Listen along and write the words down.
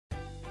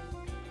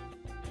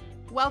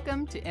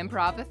Welcome to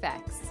Improv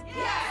Effects.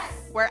 Yes!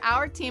 Where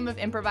our team of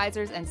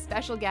improvisers and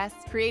special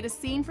guests create a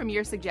scene from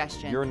your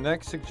suggestion. Your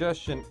next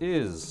suggestion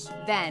is...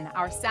 Then,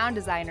 our sound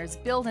designers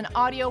build an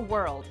audio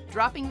world,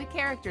 dropping the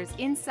characters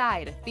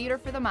inside a theater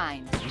for the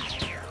mind.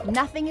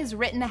 Nothing is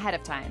written ahead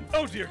of time.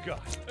 Oh, dear God.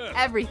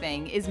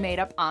 Everything is made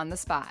up on the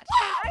spot.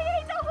 I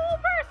hate the whole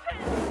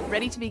person!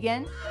 Ready to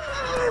begin?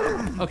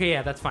 Okay,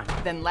 yeah, that's fine.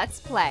 Then let's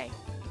play.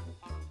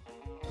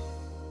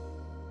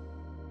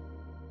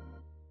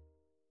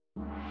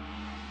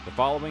 The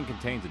following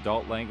contains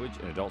adult language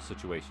and adult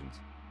situations.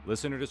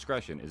 Listener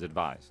discretion is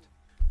advised.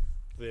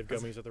 They have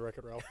gummies at the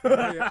Wreck-It Ralph.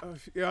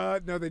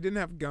 No, they didn't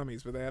have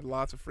gummies, but they had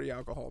lots of free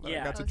alcohol that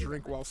I got to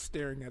drink while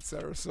staring at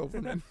Sarah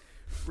Silverman.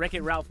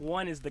 Wreck-It Ralph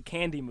 1 is the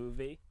candy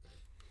movie.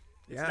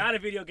 It's not a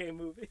video game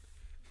movie.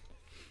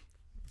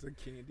 It's a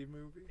candy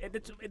movie.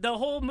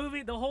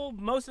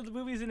 Most of the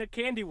movie's in a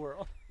candy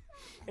world.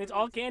 And it's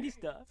all candy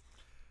stuff.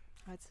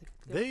 That's a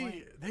good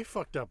point. They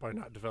fucked up by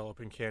not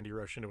developing Candy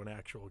Rush into an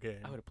actual game.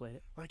 I would have played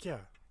it. Like, yeah.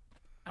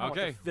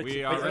 Okay,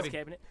 we are are ready.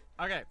 Cabinet.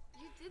 Okay,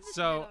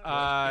 so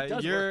Now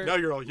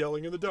you're all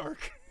yelling in the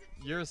dark.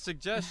 your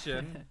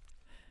suggestion,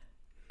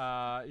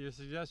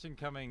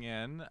 coming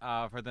in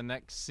for the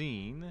next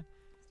scene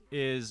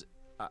is...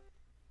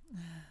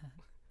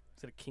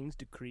 Is it a King's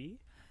Decree?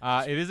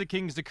 it is a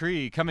King's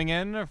Decree coming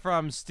in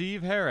from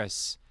Steve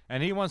Harris,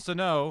 and he wants to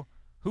know,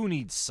 who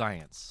needs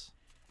science?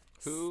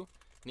 Who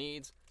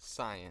needs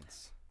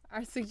science?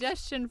 Our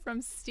suggestion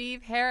from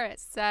Steve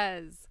Harris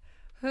says,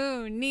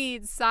 who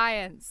needs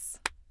science?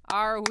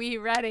 Are we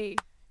ready?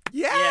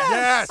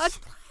 Yes! Let's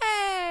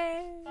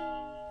play!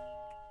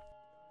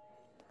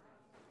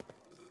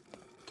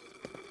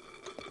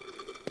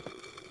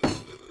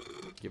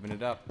 Giving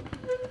it up.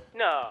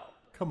 No.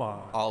 Come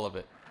on. All of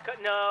it.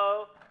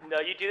 No,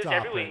 you do this Stop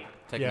every it. week.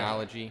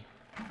 Technology.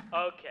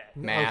 Okay.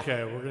 Math.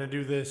 Okay, we're going to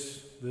do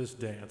this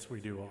dance we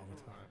do all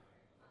the time.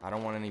 I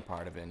don't want any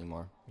part of it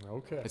anymore.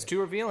 Okay. It's too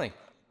revealing.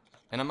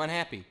 And I'm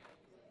unhappy.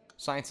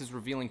 Science is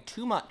revealing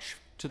too much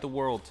to the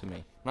world to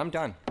me. And I'm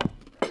done.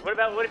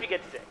 What if you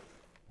get sick?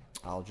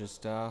 I'll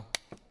just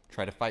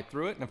try to fight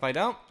through it, and if I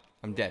don't,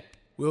 I'm dead.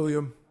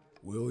 William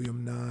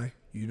Nye,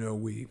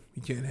 we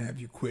can't have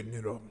you quitting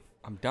it all.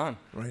 I'm done.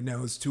 Right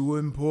now it's too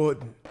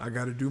important. I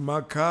gotta do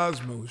my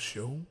Cosmos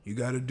show. You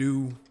gotta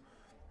do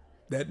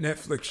that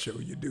Netflix show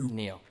you do.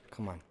 Neil,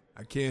 come on.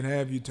 I can't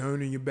have you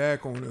turning your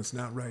back on us,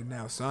 not right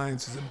now.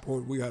 Science is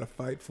important. We gotta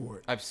fight for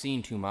it. I've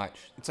seen too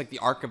much. It's like the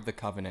Ark of the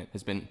Covenant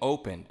has been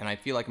opened, and I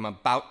feel like I'm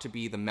about to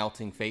be the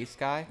melting face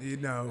guy.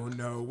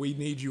 No, we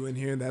need you in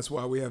here, and that's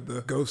why we have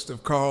the ghost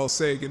of Carl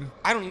Sagan.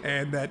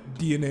 And that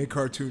DNA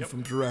cartoon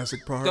from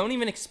Jurassic Park. Don't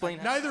even explain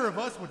that. Neither of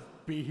us would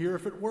be here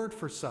if it weren't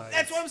for science.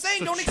 That's what I'm saying.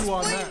 So Don't chew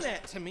on explain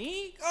that to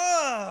me.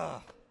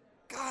 Ugh.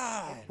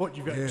 God. What,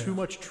 you've got too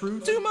much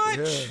truth? Too much.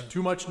 Yeah.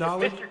 Too much If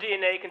knowledge? Mr.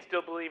 DNA can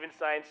still believe in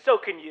science, so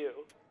can you.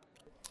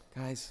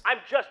 Guys, I'm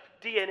just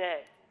DNA.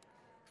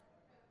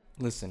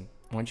 listen.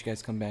 Why don't you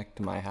guys come back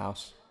to my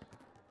house?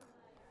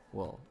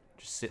 We'll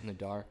just sit in the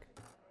dark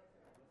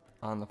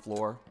on the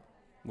floor,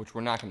 which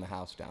we're knocking the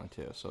house down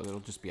too, so it'll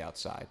just be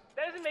outside.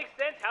 That doesn't make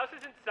sense. House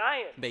isn't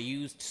science. They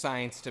used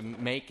science to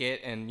make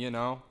it, and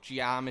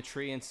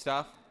geometry and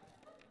stuff.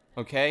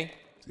 Okay?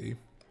 See?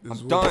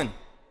 I'm done.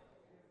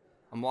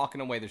 I'm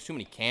walking away. There's too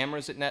many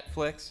cameras at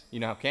Netflix. You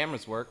know how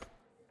cameras work.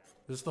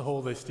 Is this the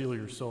whole they steal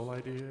your soul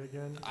idea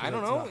again? I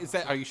don't know.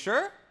 Are you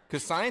sure?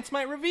 Because science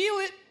might reveal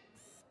it.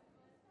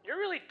 You're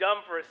really dumb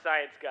for a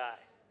science guy.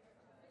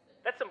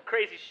 That's some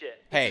crazy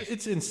shit. Hey.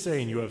 It's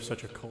insane you have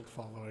such a cult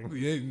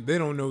following. They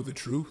don't know the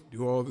truth.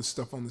 Do all this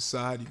stuff on the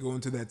side. You go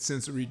into that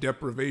sensory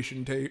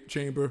deprivation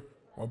chamber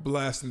while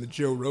blasting the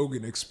Joe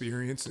Rogan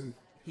experience. And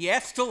He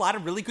asked a lot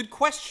of really good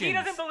questions. He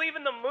doesn't believe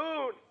in the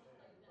moon.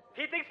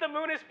 He thinks the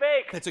moon is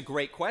fake. That's a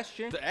great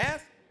question to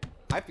ask.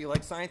 I feel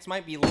like science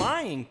might be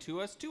lying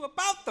to us, too,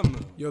 about the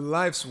moon. Your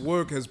life's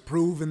work has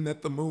proven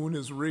that the moon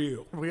is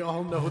real. We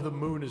all know the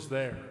moon is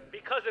there.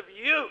 Because of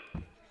you.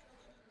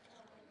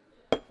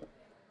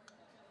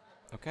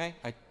 Okay?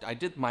 I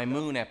did my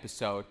moon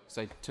episode because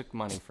I took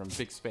money from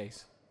big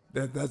space.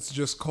 That's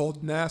just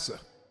called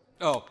NASA.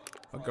 Oh.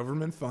 A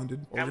government-funded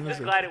I'm just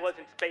organization. glad it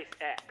wasn't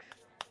SpaceX.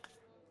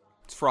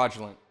 It's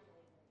fraudulent.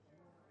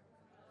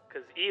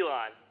 Because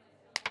Elon.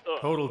 Ugh.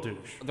 Total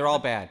douche. They're all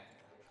bad.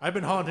 I've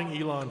been haunting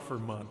Elon for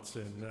months,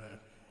 and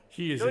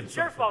he is So it's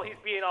your insufferable. fault he's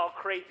being all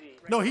crazy.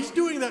 No, he's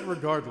doing that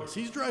regardless.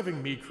 He's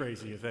driving me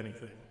crazy, if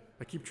anything.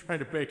 I keep trying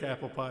to bake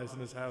apple pies in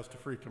his house to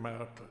freak him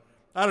out, but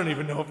I don't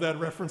even know if that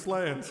reference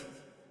lands.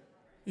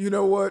 You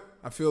know what?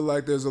 I feel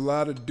like there's a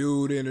lot of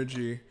dude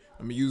energy.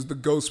 I'm gonna use the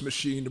ghost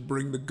machine to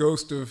bring the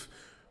ghost of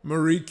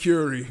Marie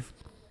Curie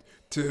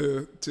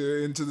to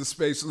into the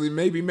space.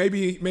 Maybe What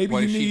you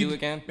does she need do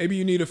again? Maybe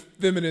you need a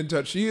feminine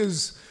touch. She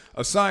is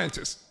a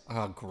scientist.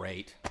 Oh,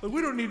 great. But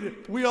we don't need to.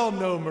 We all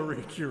know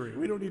Marie Curie.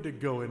 We don't need to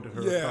go into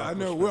her. Yeah, I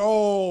know. We're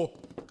all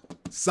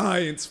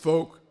science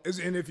folk.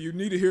 And if you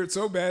need to hear it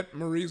so bad,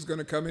 Marie's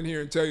gonna come in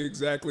here and tell you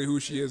exactly who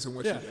she is and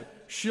what she did.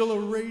 She'll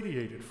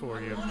irradiate it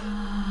for you.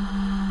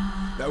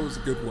 That was a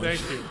good one.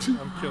 Thank you.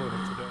 I'm killing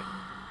it today.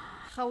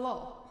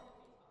 Hello.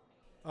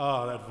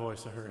 Oh, that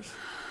voice of hers.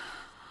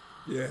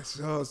 Yes,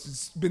 oh,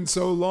 it's been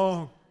so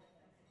long.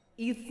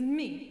 It's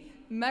me,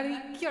 Marie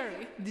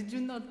Curie. Did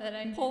you know that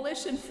I'm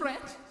Polish and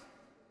French?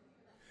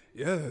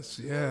 Yes,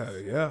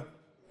 yeah.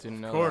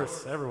 Didn't know Of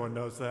course, everyone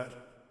knows that.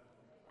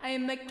 I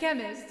am a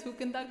chemist who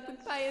conducted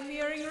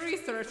pioneering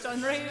research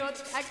on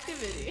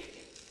radioactivity.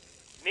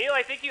 Neil,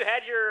 I think you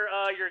had your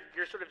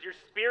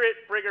spirit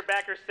bringer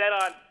backer set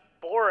on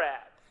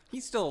Borat.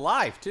 He's still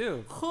alive,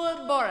 too. Hood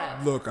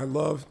Borat. Look, I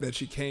love that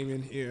she came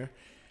in here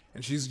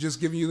and she's just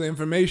giving you the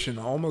information,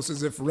 almost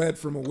as if read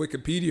from a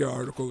Wikipedia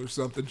article or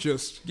something,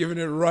 just giving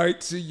it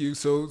right to you.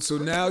 So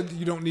now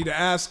you don't need to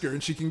ask her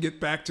and she can get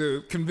back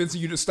to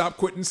convincing you to stop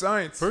quitting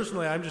science.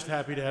 Personally, I'm just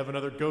happy to have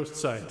another ghost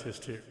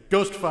scientist here.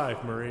 Ghost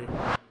 5, Marie.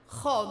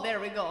 Oh, there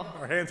we go.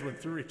 Our hands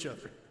went through each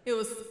other. It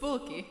was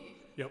spooky.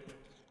 Yep.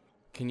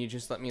 Can you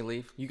just let me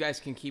leave? You guys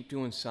can keep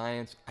doing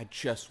science. I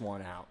just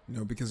want out.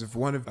 No, because if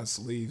one of us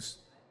leaves,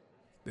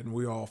 then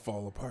we all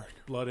fall apart.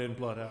 Blood in,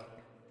 blood out.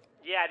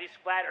 Yeah, these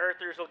flat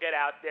earthers will get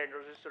out there and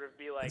it'll just sort of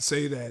be like, And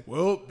say that,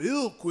 well,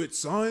 Bill quit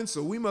science,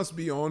 so we must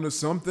be on to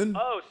something.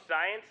 oh,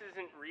 science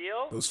isn't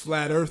real? Those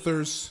flat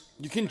earthers.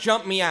 You can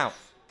jump me out.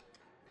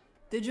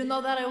 Did you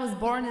know that I was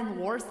born in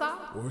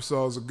Warsaw?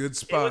 Warsaw's a good It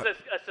spot. was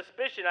a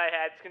suspicion I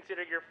had,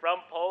 considering you're from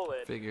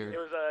Poland. Figured. It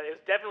was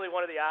definitely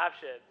one of the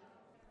options.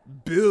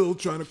 Bill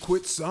trying to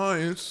quit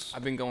science.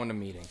 I've been going to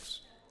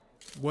meetings.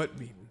 What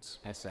meetings?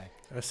 Essay.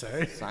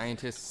 Essay?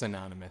 Scientists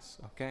Anonymous,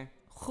 okay?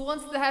 Who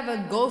wants to have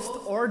a ghost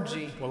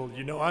orgy? Well,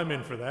 you know I'm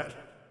in for that.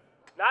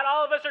 Not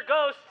all of us are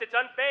ghosts. It's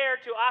unfair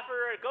to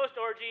offer a ghost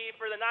orgy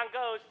for the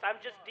non-ghosts. I'm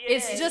just DNA.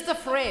 It's just a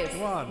phrase.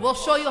 Come on. We'll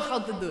show you how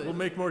to do We'll it.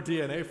 make more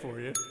DNA for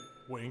you.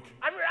 Wink.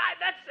 I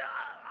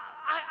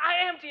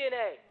am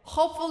DNA.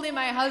 Hopefully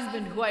my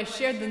husband, who I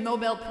shared the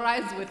Nobel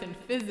Prize with in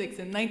physics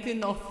in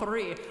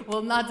 1903,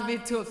 will not be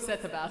too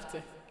upset about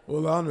it.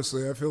 Well,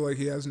 honestly, I feel like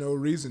he has no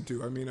reason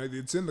to. I mean,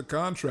 it's in the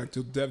contract.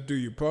 Till death do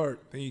you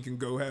part. Then you can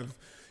go have,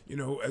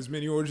 as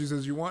many orgies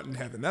as you want in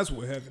heaven. That's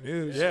what heaven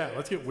is. Yeah,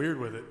 let's get weird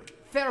with it.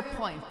 Fair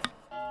point.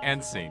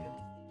 End scene.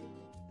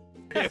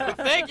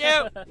 Thank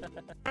you!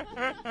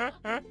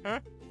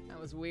 That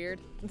was weird.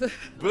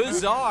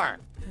 Bizarre.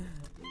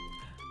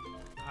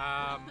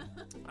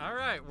 All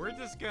right, we're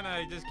just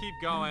gonna keep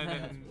going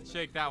and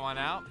shake that one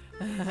out.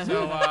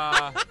 So,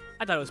 I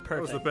thought it was That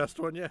perfect. was the best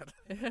one yet.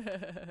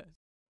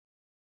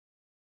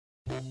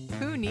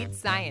 Who Needs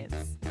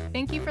Science?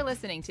 Thank you for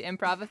listening to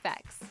Improv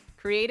Effects.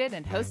 Created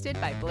and hosted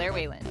by Blair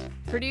Wayland.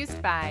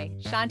 Produced by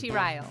Shanti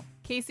Ryle,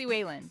 Casey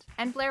Wayland,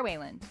 and Blair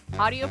Wayland.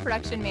 Audio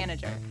production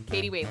manager,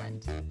 Katie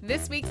Wayland.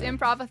 This week's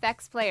Improv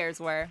Effects players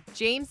were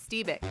James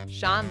Stebick,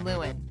 Sean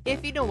Lewin,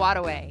 Ife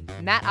Nwadaway,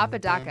 Matt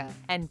Apodaca,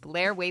 and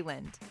Blair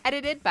Wayland.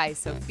 Edited by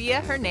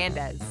Sophia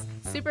Hernandez.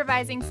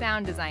 Supervising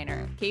sound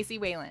designer, Casey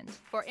Wayland.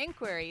 For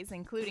inquiries,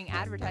 including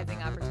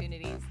advertising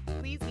opportunities,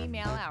 please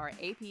email our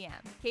APM,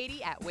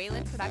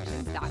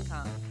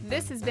 katie@waylandproductions.com.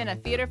 This has been a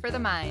Theater for the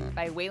Mind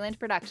by Wayland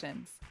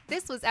Productions.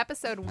 This was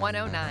episode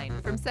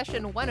 109 from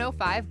session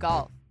 105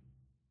 Golf.